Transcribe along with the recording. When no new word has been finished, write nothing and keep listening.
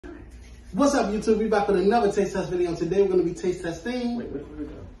What's up, YouTube? We back with another taste test video. Today we're going to be taste testing. Wait, where we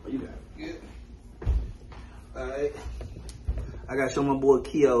go? What you got? Yeah. Alright. I gotta show my boy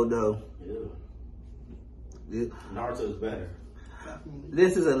QDol though. Yeah. Naruto's better.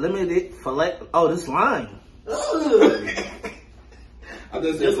 This is a limited fillet. Oh, this lime. I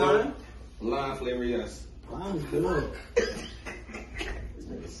just said lime? Lime flavor, yes. Lime is good.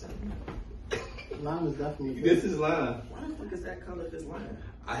 Lime is definitely good. This is lime. Why the fuck is that color this lime?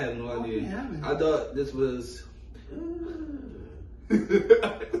 I have no idea. Yeah, I thought this was. I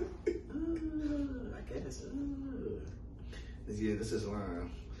guess. Yeah, this is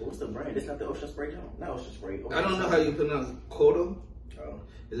lime. What's the brand? It's not the Ocean Spray, John? Not Ocean Spray. I don't know how you pronounce QDol. Oh.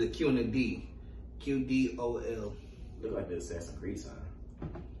 It's a Q and a D. QDol. Look like the Assassin's Creed sign.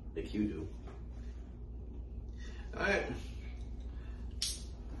 The QDol. Alright.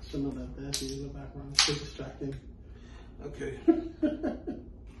 Should know that bad in the background. It's distracting. Okay.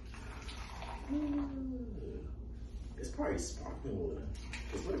 It's probably sparkling water.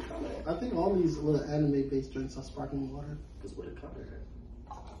 It's what it color. I think all these little anime-based drinks are sparkling water. It's what it color.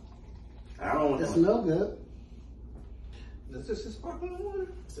 I don't want It to smells good. Is this a sparkling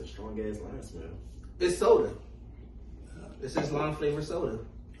water? It's a strong ass lime smell. It's soda. This is lime flavored soda.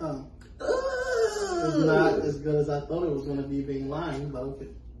 Oh. It's not as good as I thought it was going to be being lime, but okay.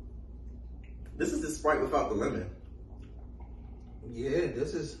 This is the Sprite without the lemon. Yeah,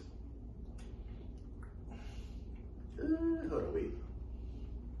 this is. Hold on, wait.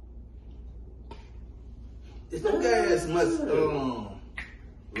 It's not got as much.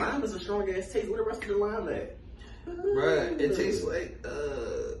 Lime is a strong ass taste. Where the rest of the lime at? Right. It tastes like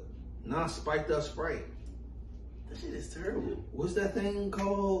non-spiked up Sprite. That shit is terrible. What's that thing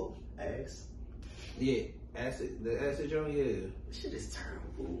called? Ass. Yeah, acid. The acid joint. Yeah. This shit is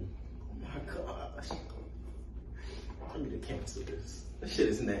terrible. Oh my gosh. I need to cancel this. That shit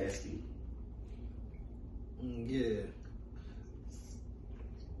is nasty. Yeah.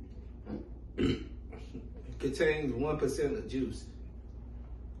 It contains 1% of juice.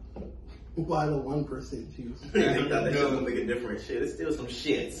 Why the 1% juice? They thought that shit was gonna make a difference. Shit, it's still some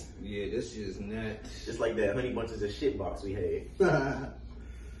shit. Yeah, this shit is not. Just like that honey bunches of shit box we had.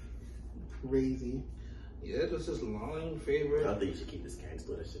 Crazy. Yeah, this is lime favorite. I think you should keep this can.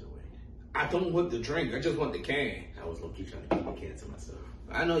 Throw that shit away. I don't want the drink. I just want the can. I was low key trying to keep the can to myself.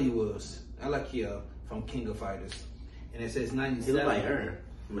 I know you was. I like you from King of Fighters, and it says 97. He look like Aaron.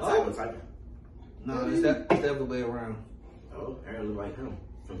 From Attack on Titan. No, it's that. It's the other way around. Oh, Aaron look like him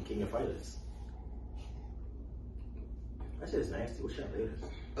from King of Fighters. That shit is nasty. What's your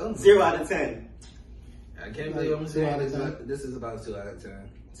latest? 0 out of 10. I can't believe I'm saying 2 out of this. 10. This is about 2 out of 10.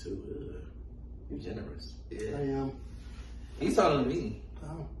 2. You generous. Yeah. I am. He's talking to me.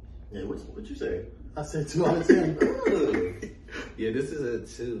 Oh. Yeah, what you say? I said 2 out of 10. Yeah, this is a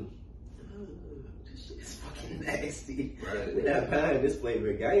 2. This shit is fucking nasty. Right. With that pine, this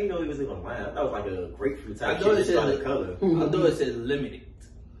flavor, guy, you know he was even lying. I thought it was like a grapefruit type I thought shit. it Just by said the color. I thought it said limited.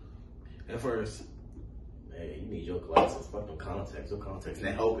 At first. Man, you need your glasses. Fuck them contacts. Your contacts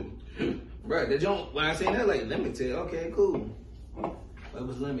not open. Right, the joint, when I say that, like limited, okay, cool. It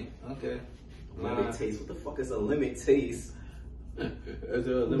was limit, okay. Limit taste. What the fuck is a limit taste? It's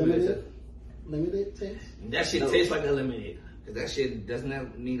a limited. Limited taste? That shit tastes like a limited. Cause that shit does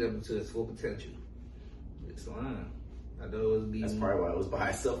not meet up to its full potential. It's lime. I thought it was being. That's probably why it was by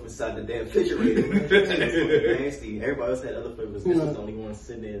itself inside the damn refrigerator. Nasty. Everybody else had other flavors. This was the only one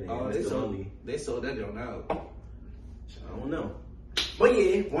sitting there. Oh, they sold that joint out. I don't know. But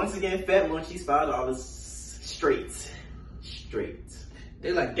yeah, once again, Fat Munchies, $5 straight.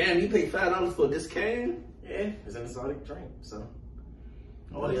 They like, damn, you paid $5 for this can? Yeah, it's an exotic drink, so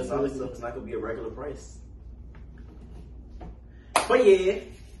all the exotic stuff is not gonna be a regular price. But yeah,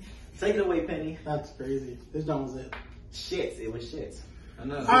 take it away, Penny. That's crazy. This joint was it. Shit, it was shit. I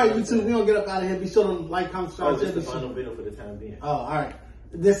know. Alright, YouTube, we gonna get up out of here. Be sure to like, comment, Oh, subscribe. just the share. final video for the time being. Oh, alright.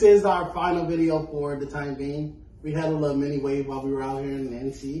 This is our final video for the time being. We had a little mini wave while we were out here in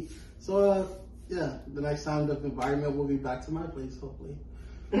NC. So, yeah, the next time the environment will be back to my place, hopefully.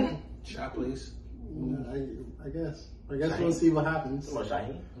 Shop place. Yeah, I guess. I guess we'll see what happens. Come on,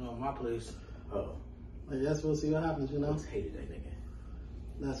 Shaheen. No, my place. Oh. I guess we'll see what happens, you I know? just hated that nigga.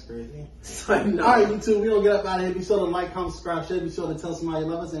 That's crazy. No. Alright, YouTube, we gonna get up out of here. Be sure to like, comment, subscribe, share. Be sure to tell somebody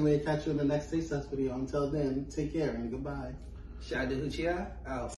you love us, and we'll catch you in the next taste test video. Until then, take care and goodbye. Shout out to Huchia. Out.